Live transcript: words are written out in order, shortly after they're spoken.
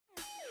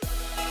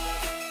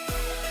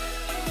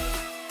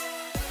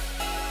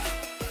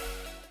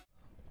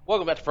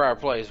Welcome back to Friar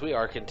Plays. We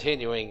are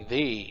continuing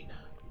the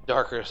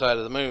darker side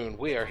of the moon.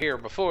 We are here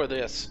before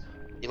this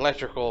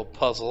electrical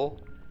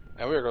puzzle,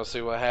 and we're going to see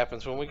what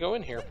happens when we go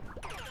in here.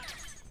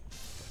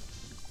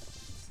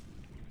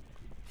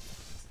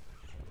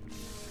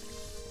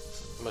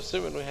 I'm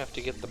assuming we have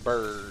to get the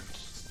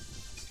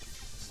birds.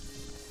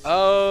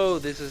 Oh,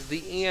 this is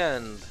the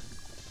end.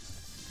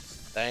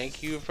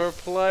 Thank you for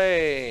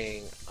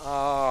playing.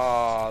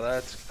 Oh,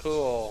 that's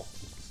cool.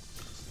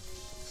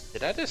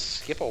 Did I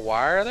just skip a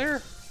wire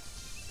there?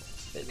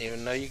 Didn't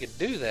even know you could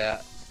do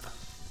that.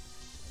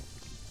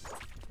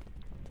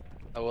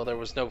 Oh, well, there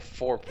was no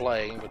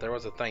foreplay, but there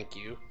was a thank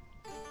you.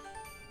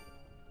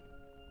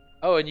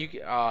 Oh, and you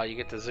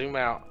get to zoom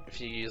out if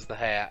you use the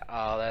hat.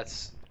 Oh,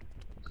 that's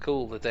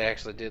cool that they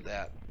actually did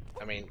that.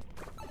 I mean,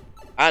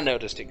 I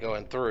noticed it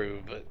going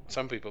through, but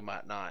some people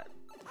might not.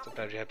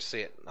 Sometimes you have to see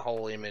it in the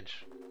whole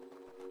image.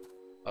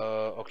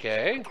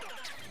 Okay.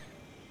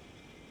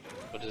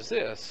 What is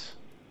this?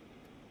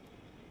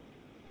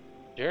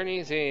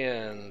 Journey's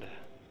End.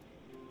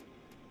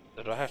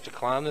 So do I have to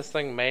climb this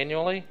thing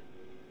manually?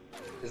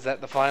 Is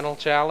that the final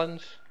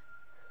challenge?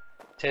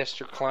 Test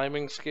your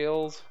climbing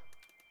skills?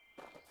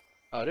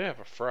 Oh, I do have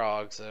a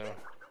frog, so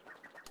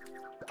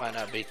might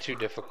not be too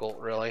difficult,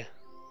 really.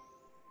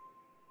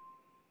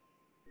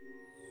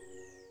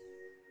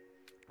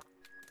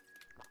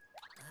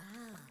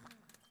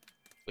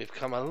 We've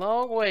come a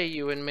long way,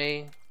 you and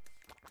me.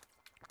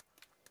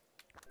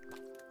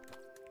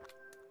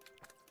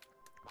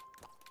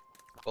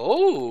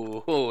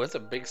 Oh, that's a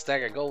big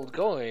stack of gold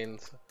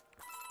coins.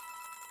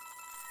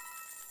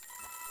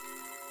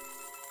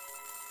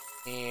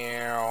 Ew.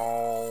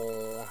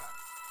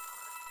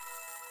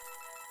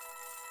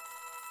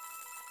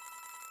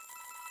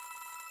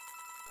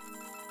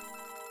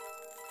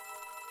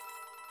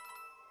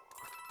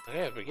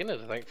 Okay, I was beginning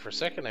to think for a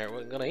second there it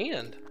wasn't going to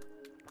end.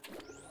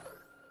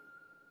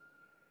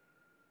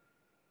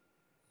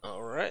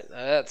 Alright,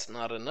 that's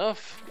not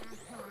enough.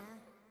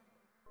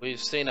 We've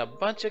seen a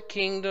bunch of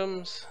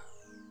kingdoms.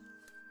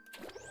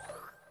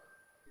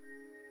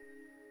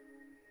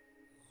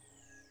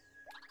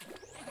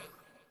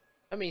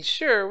 I mean,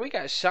 sure, we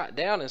got shot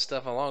down and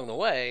stuff along the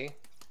way.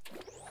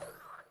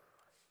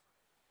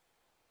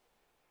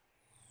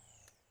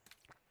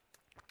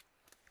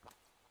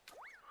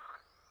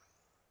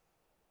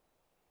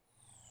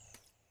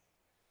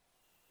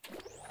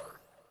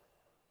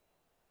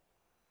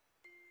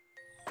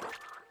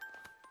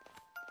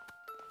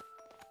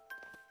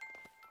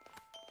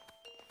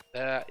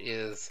 That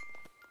is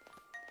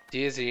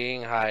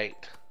dizzying height.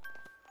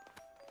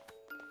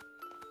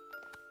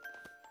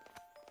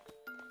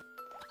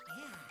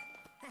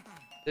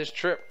 This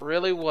trip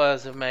really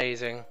was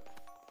amazing.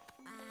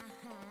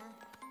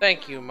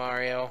 Thank you,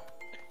 Mario.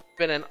 It's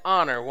been an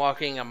honor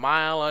walking a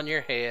mile on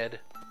your head.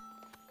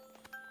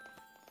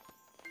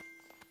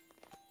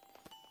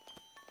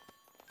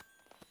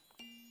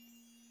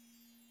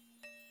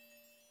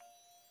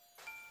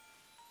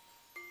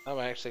 I'm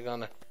actually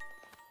gonna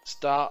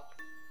stop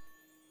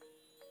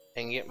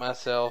and get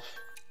myself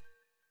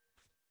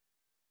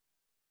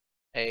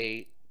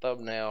a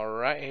thumbnail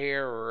right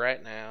here,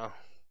 right now.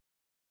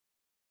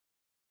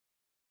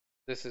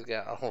 This has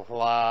got a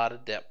lot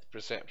of depth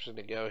perception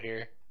to go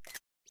here.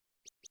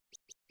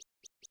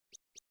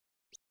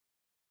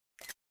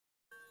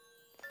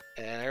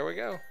 And there we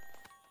go.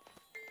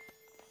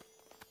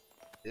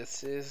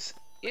 This is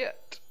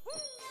it.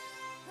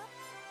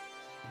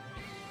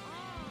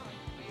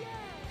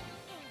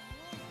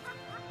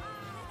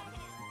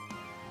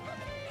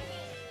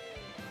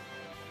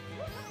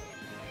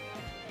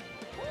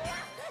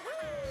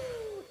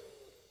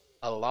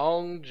 A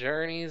long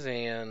journey's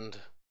end.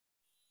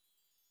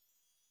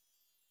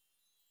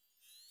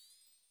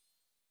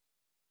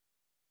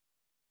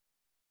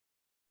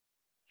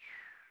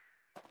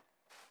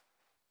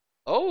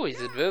 Oh,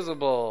 he's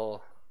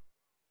invisible.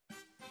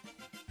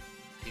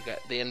 You got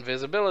the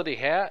invisibility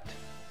hat.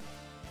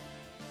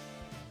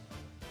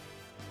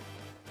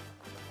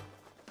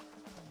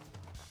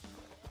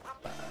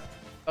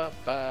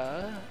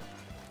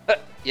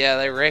 Yeah,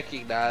 they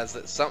recognize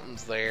that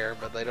something's there,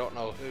 but they don't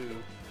know who.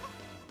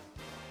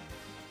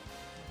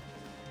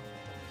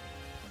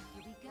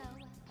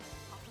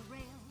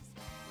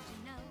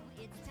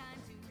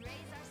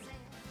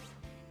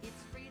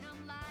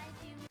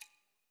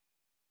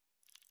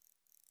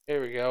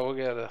 Here we go, we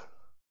got a...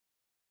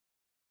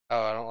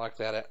 Oh, I don't like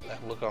that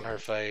look on her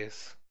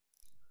face.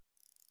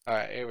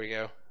 Alright, here we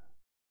go.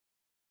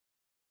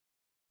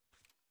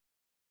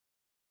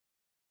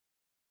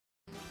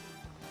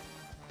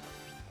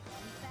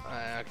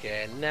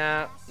 Okay,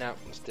 no,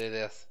 let's do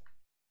this.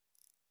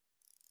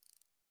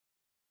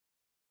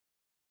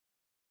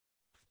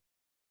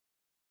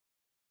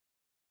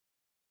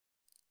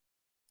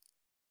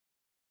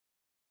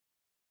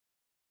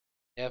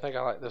 Yeah, I think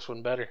I like this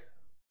one better.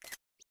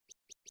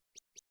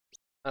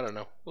 I don't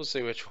know. We'll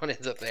see which one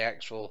ends up the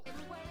actual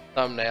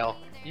thumbnail.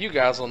 You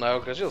guys will know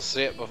because you'll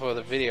see it before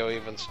the video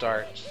even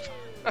starts.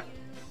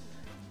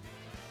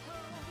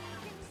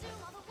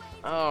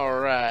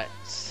 Alright,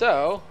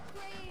 so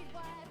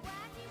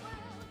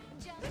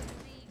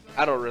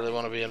I don't really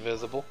want to be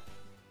invisible,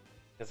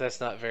 because that's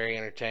not very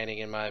entertaining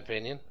in my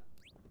opinion.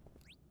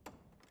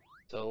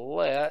 So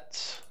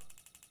let's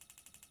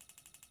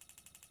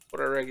put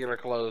our regular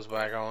clothes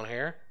back on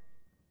here.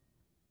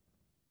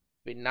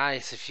 It'd be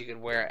nice if you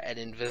could wear an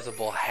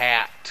invisible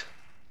hat,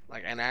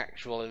 like an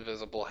actual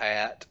invisible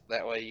hat.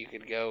 That way you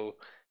could go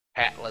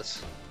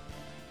hatless.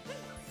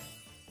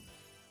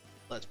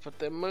 Let's put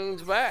them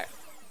moons back.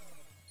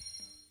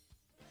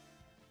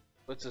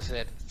 Puts us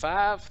at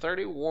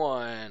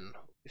 531.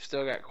 We've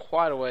still got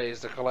quite a ways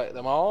to collect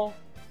them all,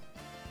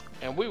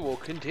 and we will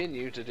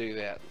continue to do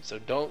that. So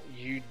don't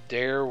you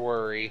dare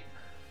worry.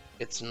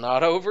 It's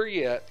not over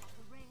yet.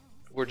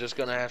 We're just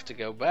gonna have to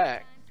go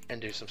back and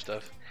do some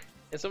stuff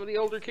in some of the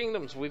older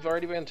kingdoms we've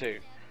already been to.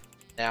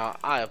 Now,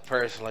 I have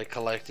personally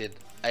collected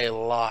a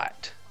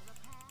lot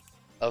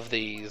of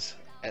these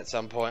at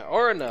some point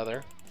or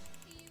another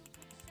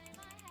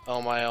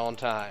on my own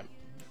time.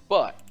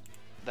 But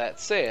that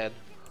said,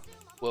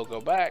 we'll go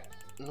back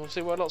and we'll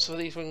see what else of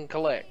these we can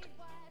collect.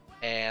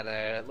 And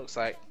it looks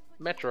like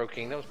Metro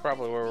Kingdom is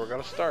probably where we're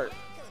going to start.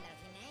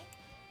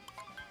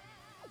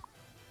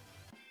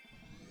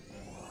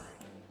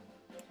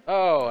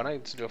 Oh, and I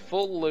can do a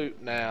full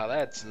loot now.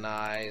 That's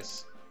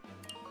nice.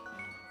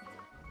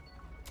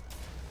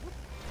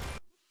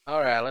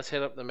 Alright, let's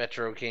hit up the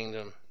Metro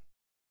Kingdom.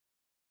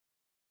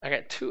 I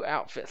got two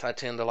outfits I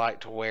tend to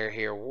like to wear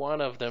here.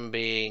 One of them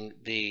being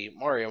the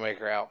Mario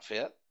Maker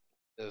outfit.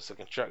 There's the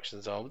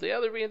construction zone. The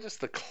other being just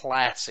the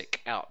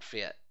classic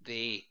outfit.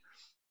 The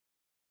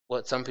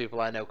what some people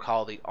I know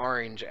call the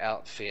orange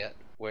outfit,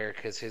 where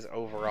because his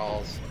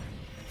overalls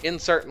in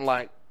certain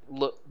light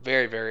look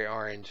very, very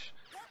orange.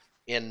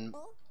 In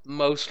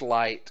most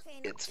light,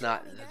 it's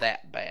not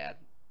that bad.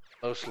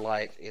 Most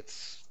light,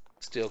 it's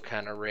still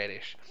kind of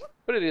reddish.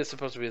 But it is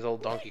supposed to be his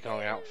old Donkey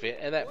Kong outfit,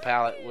 and that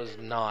palette was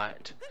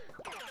not,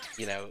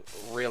 you know,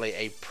 really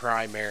a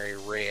primary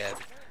red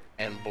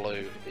and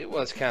blue. It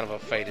was kind of a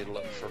faded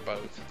look for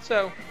both.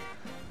 So,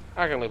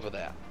 I can live with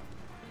that.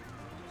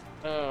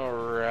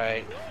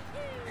 Alright.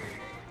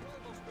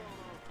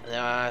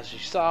 Now, as you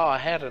saw, I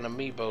had an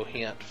amiibo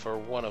hint for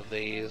one of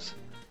these.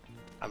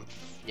 I'm,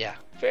 yeah,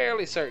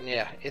 fairly certain,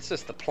 yeah, it's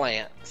just the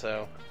plant,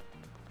 so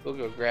we'll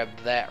go grab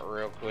that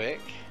real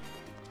quick.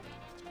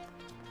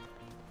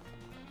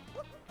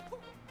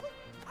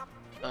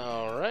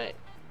 Alright.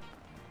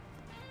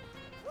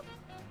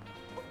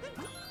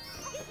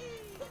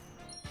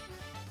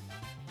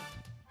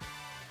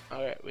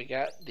 Alright, we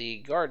got the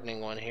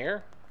gardening one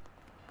here.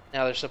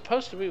 Now there's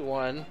supposed to be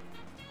one.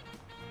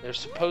 There's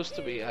supposed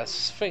to be a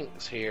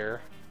Sphinx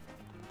here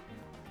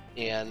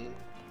in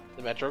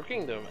the Metro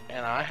Kingdom,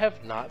 and I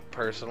have not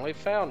personally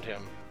found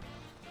him.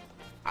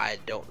 I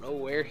don't know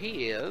where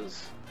he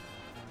is.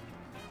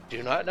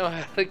 Do not know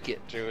how to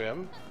get to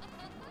him.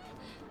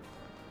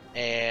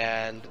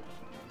 And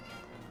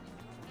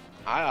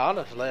I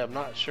honestly am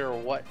not sure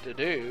what to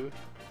do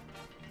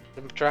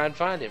to try and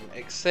find him,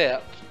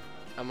 except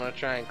I'm going to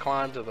try and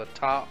climb to the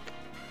top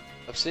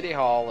of City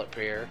Hall up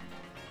here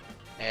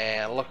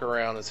and look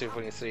around and see if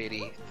we can see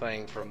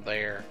anything from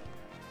there.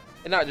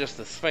 And not just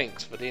the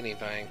Sphinx, but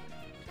anything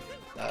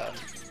that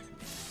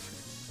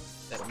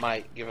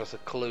might give us a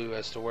clue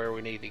as to where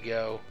we need to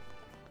go.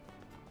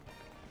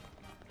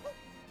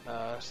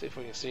 See if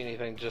we can see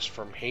anything just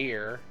from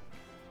here.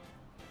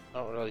 I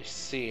don't really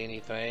see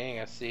anything.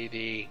 I see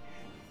the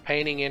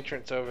painting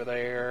entrance over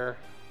there.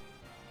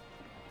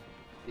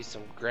 See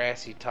some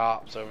grassy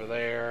tops over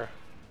there.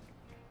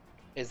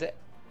 Is that?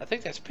 I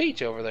think that's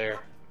Peach over there.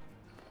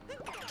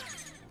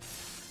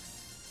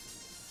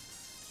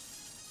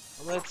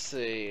 Let's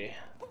see.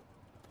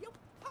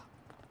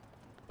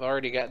 I've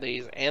already got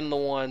these and the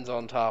ones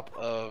on top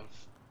of,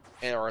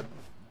 or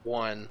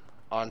one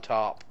on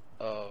top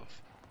of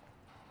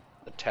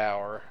the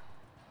tower.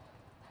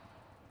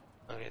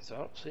 Okay, so I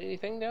don't see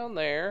anything down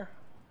there.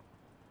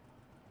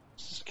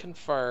 Let's just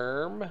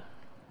confirm.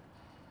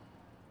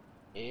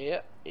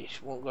 Yep,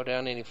 it won't go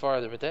down any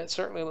farther, but that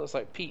certainly looks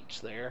like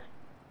Peach there.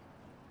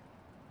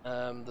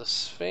 The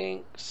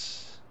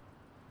Sphinx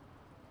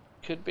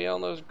could be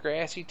on those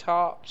grassy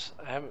tops.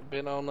 I haven't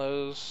been on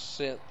those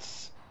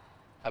since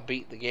I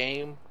beat the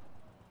game.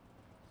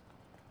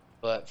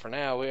 But for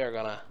now, we are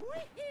gonna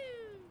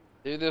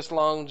do this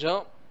long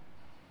jump.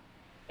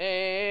 And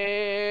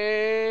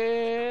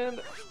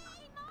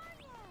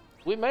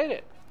we made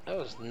it. That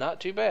was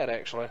not too bad,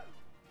 actually.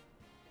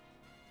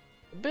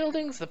 The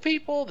buildings, the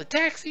people, the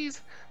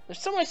taxis.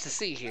 There's so much to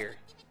see here.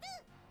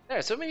 There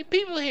are so many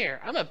people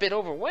here. I'm a bit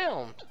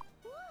overwhelmed.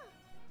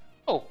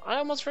 Oh, I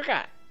almost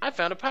forgot. I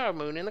found a power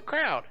moon in the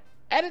crowd.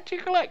 Add it to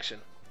your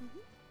collection.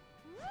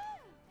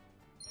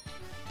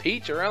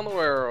 Peach around the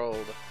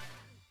world.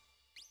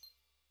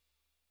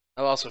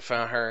 I've also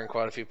found her in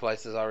quite a few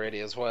places already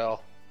as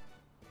well.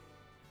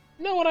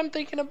 You know what I'm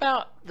thinking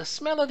about? The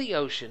smell of the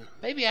ocean.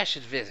 Maybe I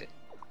should visit.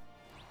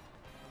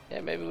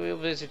 Yeah, maybe we'll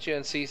visit you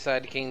in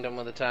Seaside Kingdom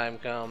when the time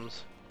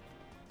comes.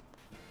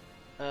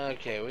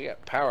 Okay, we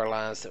got power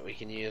lines that we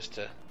can use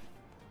to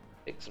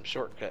take some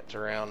shortcuts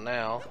around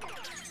now.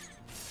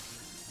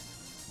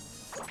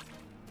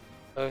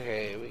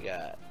 Okay, we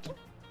got...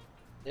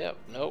 Yep,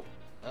 nope.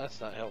 That's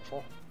not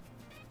helpful.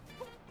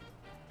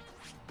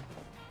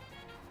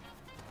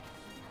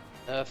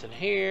 Nothing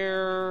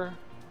here.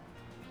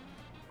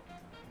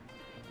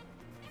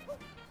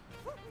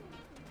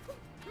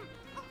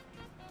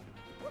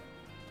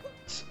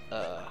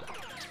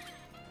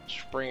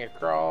 Spring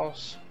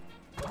across.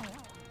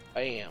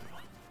 Bam.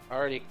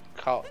 Already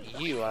caught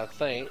you, I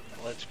think.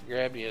 Let's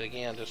grab you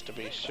again just to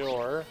be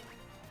sure.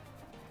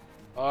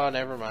 Oh,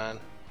 never mind.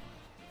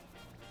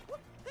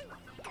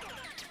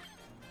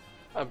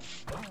 I'm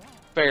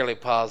fairly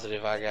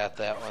positive I got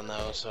that one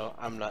though, so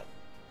I'm not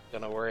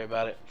gonna worry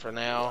about it for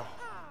now.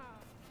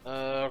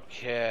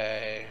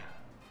 Okay.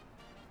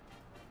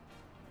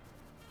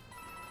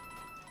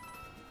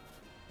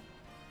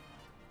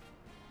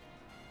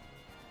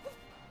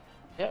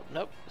 Yep,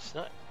 nope, it's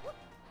not.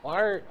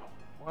 Why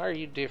are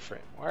you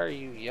different? Why are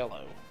you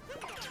yellow?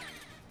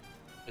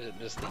 Is it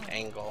just the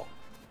angle?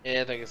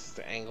 Yeah, I think it's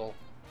the angle.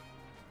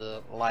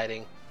 The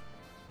lighting.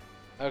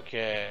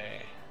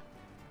 Okay.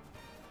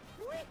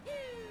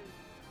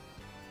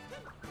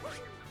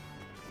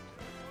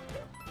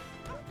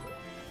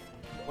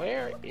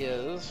 Where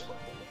is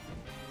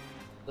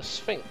the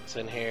Sphinx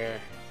in here?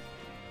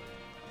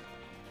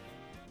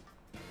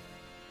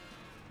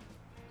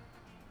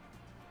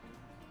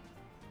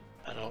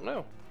 I don't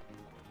know.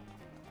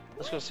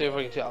 Let's go see if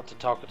we can talk to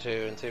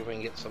Talkatoo and see if we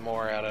can get some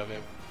more out of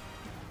him.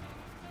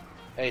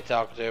 Hey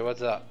Talkatoo,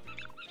 what's up?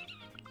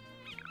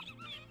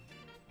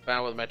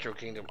 Found with Metro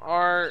Kingdom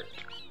art.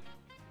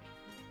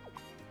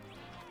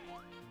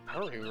 I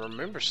don't even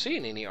remember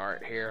seeing any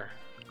art here.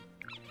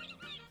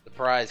 The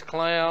prize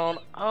clown.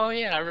 Oh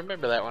yeah, I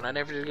remember that one. I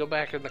never did go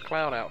back in the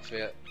clown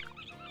outfit.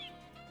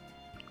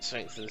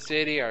 Sphinx in the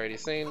City, already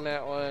seen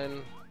that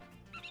one.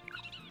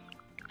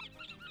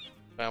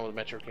 Found with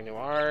Metro Kingdom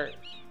art.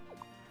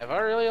 Have I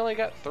really only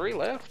got 3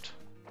 left?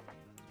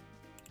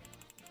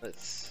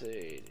 Let's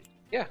see.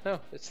 Yeah, no,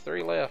 it's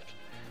 3 left.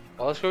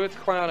 Well, let's go get the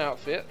clown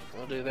outfit.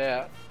 We'll do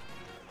that.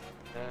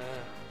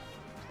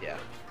 Yeah.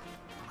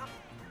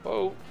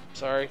 Oh,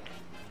 sorry.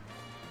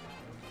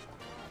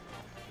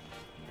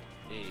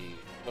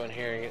 Go in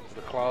here and get to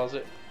the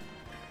closet.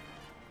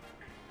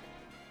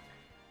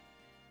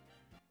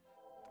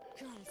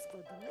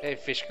 Hey,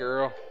 fish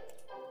girl.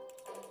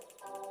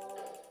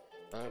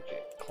 Okay,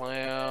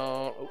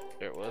 clown. Oh,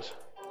 there it was.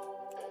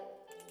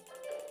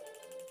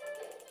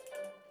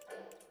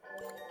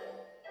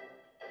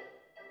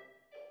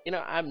 You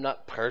know, I'm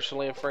not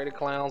personally afraid of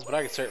clowns, but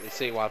I can certainly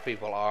see why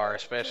people are,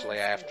 especially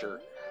after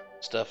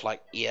stuff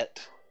like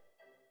It,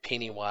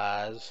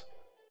 Pennywise.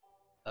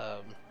 I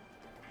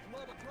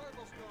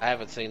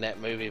haven't seen that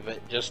movie,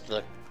 but just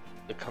the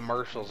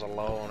commercials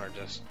alone are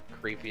just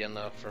creepy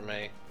enough for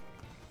me.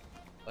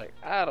 Like,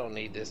 I don't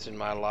need this in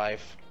my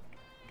life.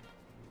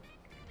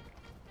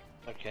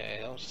 Okay,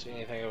 I don't see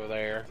anything over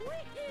there.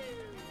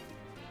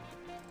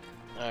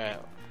 Alright,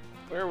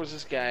 where was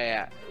this guy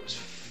at? It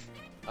was,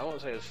 I want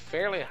to say it was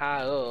fairly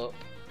high up.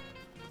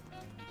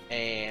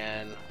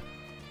 And...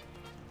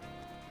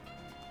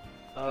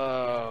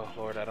 oh,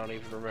 Lord, I don't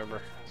even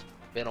remember. It's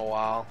been a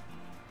while.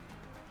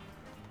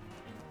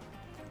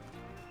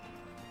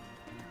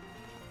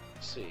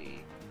 Let's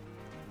see.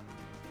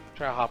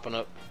 Try hopping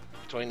up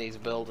between these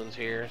buildings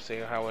here, see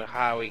how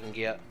high we can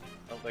get.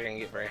 I don't think I can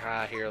get very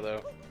high here,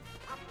 though.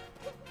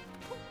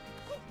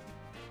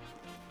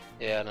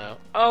 Yeah, no.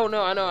 Oh,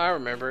 no, I know, I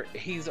remember.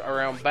 He's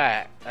around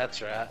back.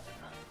 That's right.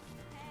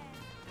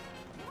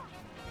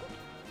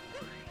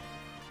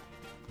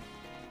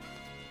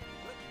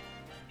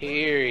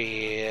 Here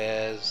he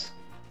is.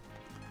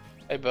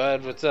 Hey,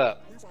 bud, what's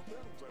up?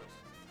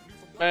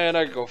 Man,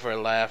 I'd go for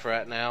a laugh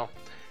right now.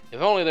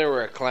 If only there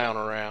were a clown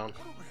around.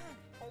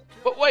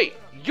 But wait,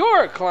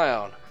 you're a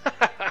clown!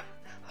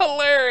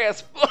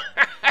 Hilarious!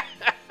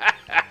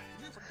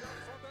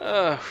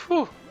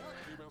 Whew.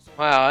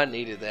 Wow, I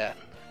needed that.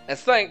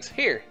 As thanks,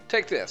 here,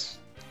 take this.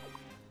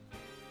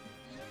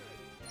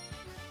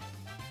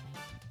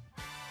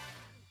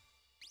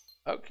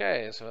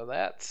 Okay, so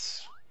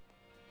that's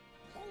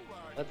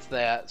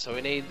that. So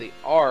we need the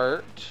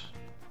art,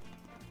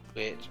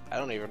 which I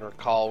don't even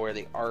recall where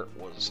the art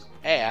was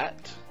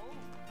at.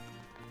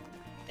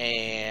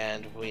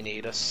 And we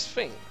need a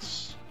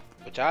Sphinx,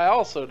 which I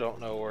also don't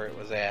know where it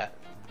was at.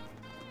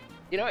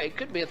 You know, it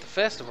could be at the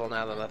festival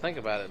now that I think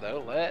about it,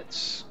 though.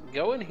 Let's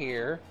go in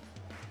here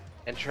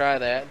and try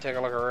that and take a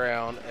look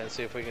around and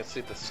see if we can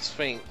see the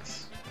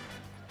Sphinx,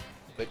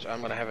 which I'm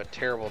going to have a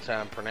terrible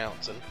time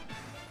pronouncing.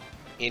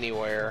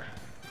 Anywhere.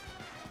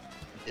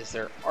 Is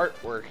there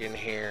artwork in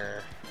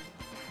here?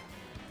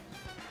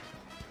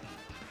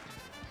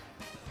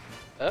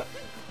 Oh,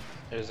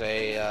 there's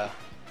a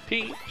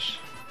peach.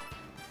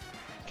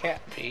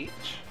 Cat Peach.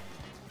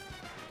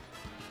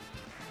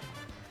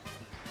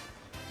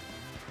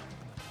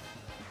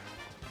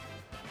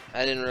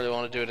 I didn't really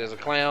want to do it as a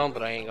clown,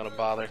 but I ain't gonna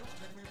bother.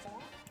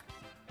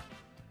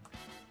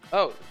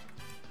 Oh,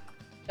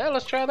 yeah,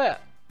 let's try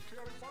that.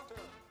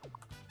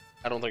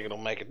 I don't think it'll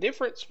make a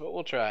difference, but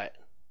we'll try it.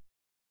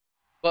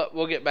 But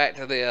we'll get back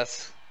to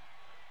this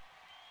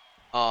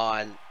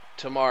on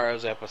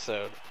tomorrow's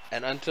episode.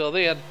 And until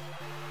then,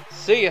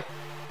 see ya!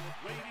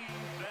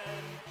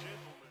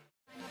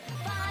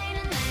 Find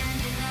and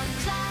land in the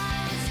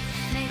clouds.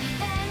 Maybe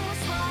then we'll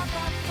swap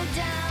up or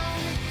down.